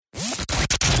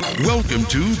Welcome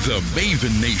to the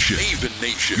Maven Nation. Maven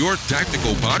Nation, your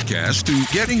tactical podcast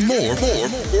to getting more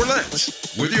or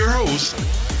less. With your host,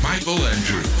 Michael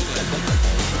Andrew.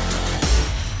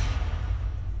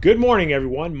 Good morning,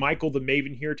 everyone. Michael the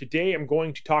Maven here. Today, I'm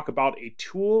going to talk about a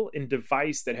tool and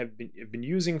device that I've been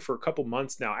using for a couple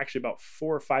months now, actually about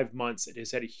 4 or 5 months. It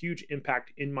has had a huge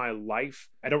impact in my life.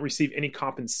 I don't receive any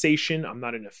compensation. I'm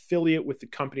not an affiliate with the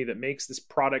company that makes this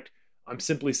product. I'm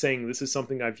simply saying this is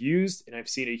something I've used and I've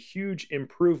seen a huge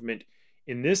improvement.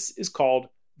 And this is called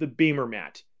the Bemer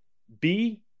mat.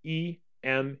 B-E-M-E-R.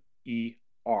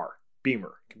 Bemer.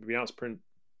 It can be pronounced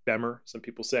Bemer, some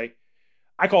people say.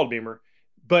 I call it Bemer.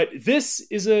 But this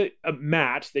is a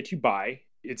mat that you buy.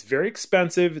 It's very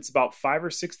expensive. It's about $5,000 or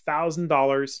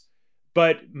 $6,000.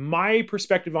 But my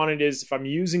perspective on it is if I'm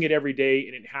using it every day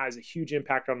and it has a huge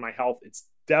impact on my health, it's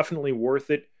definitely worth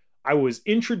it. I was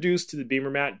introduced to the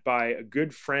Bemer mat by a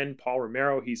good friend, Paul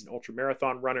Romero. He's an ultra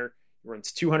marathon runner. He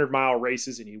runs 200-mile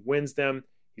races and he wins them.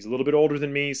 He's a little bit older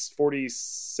than me. He's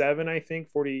 47, I think,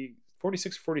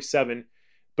 46 or 47.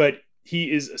 But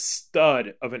he is a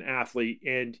stud of an athlete,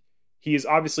 and he is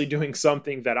obviously doing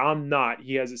something that I'm not.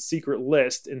 He has a secret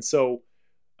list. And so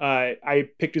I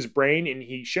picked his brain, and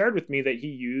he shared with me that he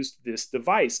used this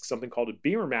device, something called a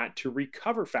Bemer mat, to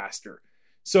recover faster.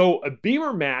 So a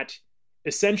Bemer mat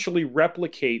essentially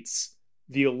replicates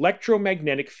the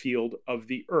electromagnetic field of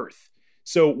the earth.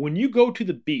 So when you go to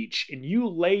the beach and you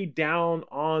lay down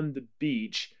on the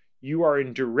beach, you are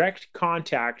in direct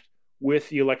contact with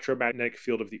the electromagnetic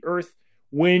field of the earth.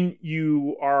 When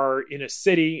you are in a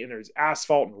city and there's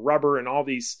asphalt and rubber and all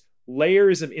these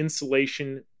layers of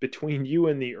insulation between you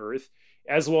and the earth,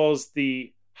 as well as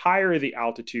the higher the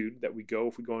altitude that we go,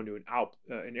 if we go into an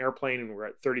airplane and we're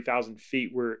at 30,000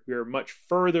 feet, we're much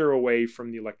further away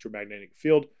from the electromagnetic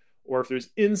field. Or if there's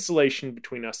insulation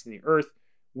between us and the earth,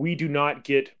 we do not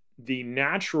get the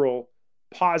natural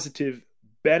positive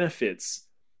benefits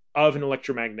of an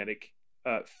electromagnetic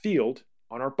field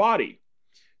on our body.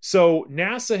 So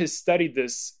NASA has studied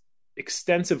this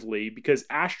extensively because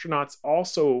astronauts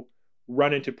also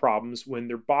run into problems when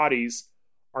their bodies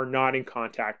are not in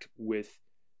contact with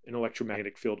an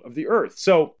electromagnetic field of the earth.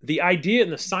 So the idea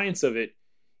and the science of it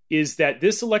is that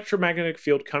this electromagnetic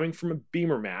field coming from a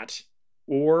Bemer mat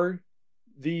or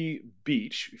the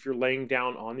beach, if you're laying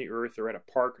down on the earth or at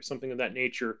a park or something of that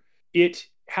nature, it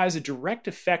has a direct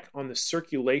effect on the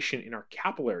circulation in our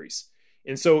capillaries.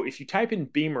 And so if you type in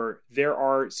Bemer, there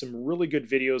are some really good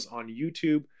videos on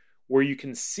YouTube where you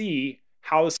can see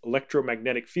how this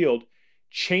electromagnetic field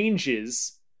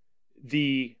changes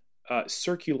the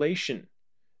circulation,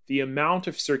 the amount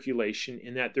of circulation,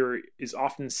 in that there is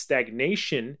often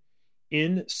stagnation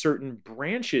in certain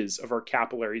branches of our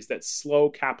capillaries that slow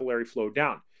capillary flow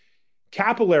down.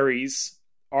 Capillaries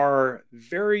are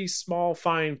very small,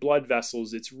 fine blood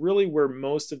vessels. It's really where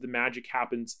most of the magic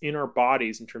happens in our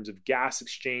bodies in terms of gas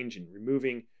exchange and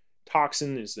removing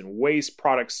toxins and waste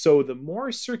products. So the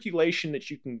more circulation that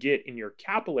you can get in your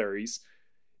capillaries,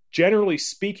 generally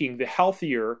speaking, the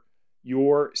healthier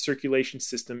your circulation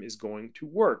system is going to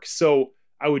work. So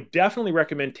I would definitely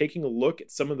recommend taking a look at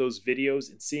some of those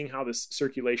videos and seeing how this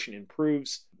circulation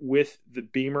improves with the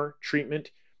Bemer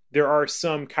treatment. There are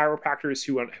some chiropractors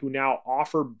who now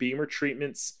offer Bemer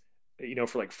treatments,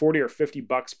 for like $40 or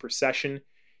 $50 per session.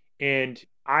 And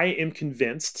I am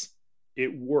convinced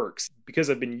it works because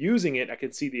I've been using it. I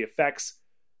can see the effects.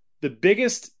 The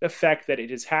biggest effect that it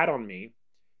has had on me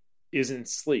is in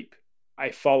sleep.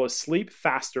 I fall asleep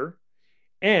faster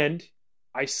and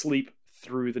I sleep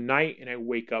through the night and I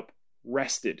wake up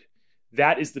rested.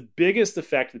 That is the biggest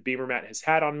effect the Bemer mat has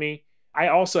had on me. I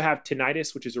also have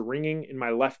tinnitus, which is a ringing in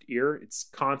my left ear. It's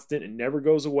constant and never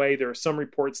goes away. There are some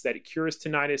reports that it cures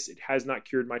tinnitus. It has not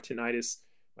cured my tinnitus.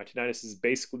 My tinnitus is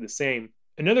basically the same.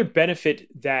 Another benefit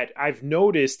that I've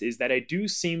noticed is that I do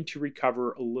seem to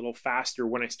recover a little faster.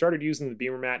 When I started using the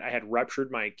Bemer mat, I had ruptured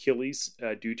my Achilles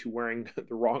due to wearing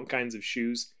the wrong kinds of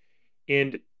shoes.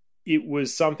 And it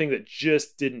was something that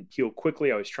just didn't heal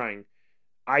quickly. I was trying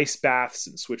ice baths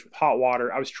and switch with hot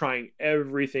water. I was trying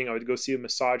everything. I would go see a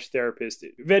massage therapist.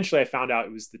 Eventually, I found out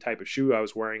it was the type of shoe I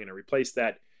was wearing, and I replaced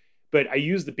that. But I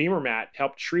used the Bemer mat to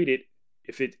help treat it.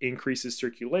 If it increases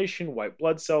circulation, white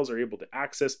blood cells are able to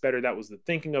access better. That was the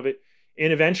thinking of it.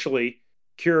 And eventually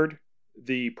cured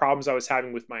the problems I was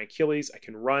having with my Achilles. I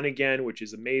can run again, which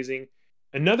is amazing.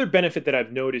 Another benefit that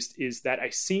I've noticed is that I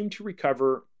seem to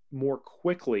recover more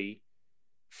quickly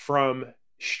from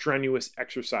strenuous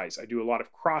exercise. I do a lot of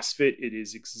CrossFit. It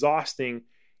is exhausting.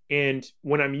 And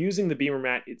when I'm using the Bemer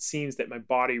mat, it seems that my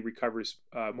body recovers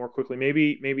more quickly.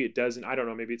 Maybe it doesn't. I don't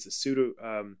know. Maybe it's a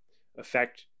pseudo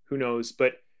effect. Who knows?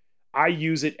 But I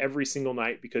use it every single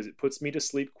night because it puts me to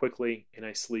sleep quickly and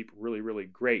I sleep really, really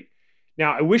great.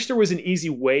 Now, I wish there was an easy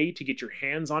way to get your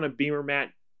hands on a Bemer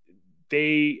mat.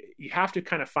 You have to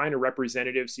kind of find a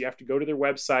representative. So you have to go to their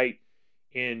website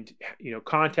and,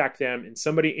 contact them, and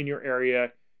somebody in your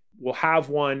area will have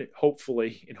one.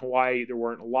 Hopefully in Hawaii, there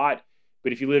weren't a lot,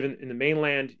 but if you live in the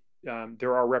mainland,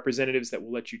 there are representatives that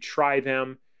will let you try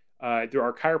them. There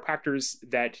are chiropractors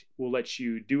that will let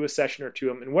you do a session or two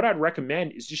of them. And what I'd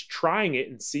recommend is just trying it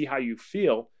and see how you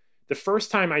feel. The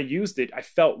first time I used it, I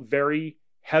felt very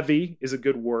heavy is a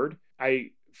good word.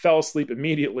 I fell asleep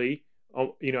immediately.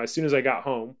 As soon as I got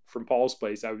home from Paul's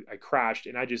place, I crashed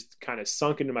and I just kind of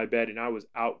sunk into my bed and I was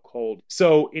out cold.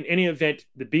 So in any event,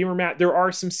 the Bemer mat, there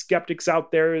are some skeptics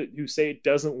out there who say it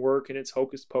doesn't work and it's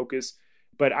hocus pocus.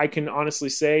 But I can honestly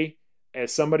say,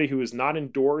 as somebody who is not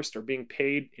endorsed or being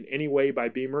paid in any way by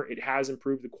Bemer, it has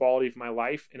improved the quality of my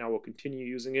life, and I will continue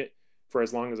using it for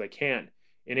as long as I can.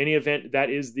 In any event, that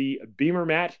is the Bemer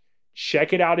mat.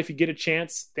 Check it out if you get a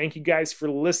chance. Thank you guys for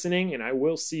listening, and I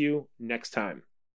will see you next time.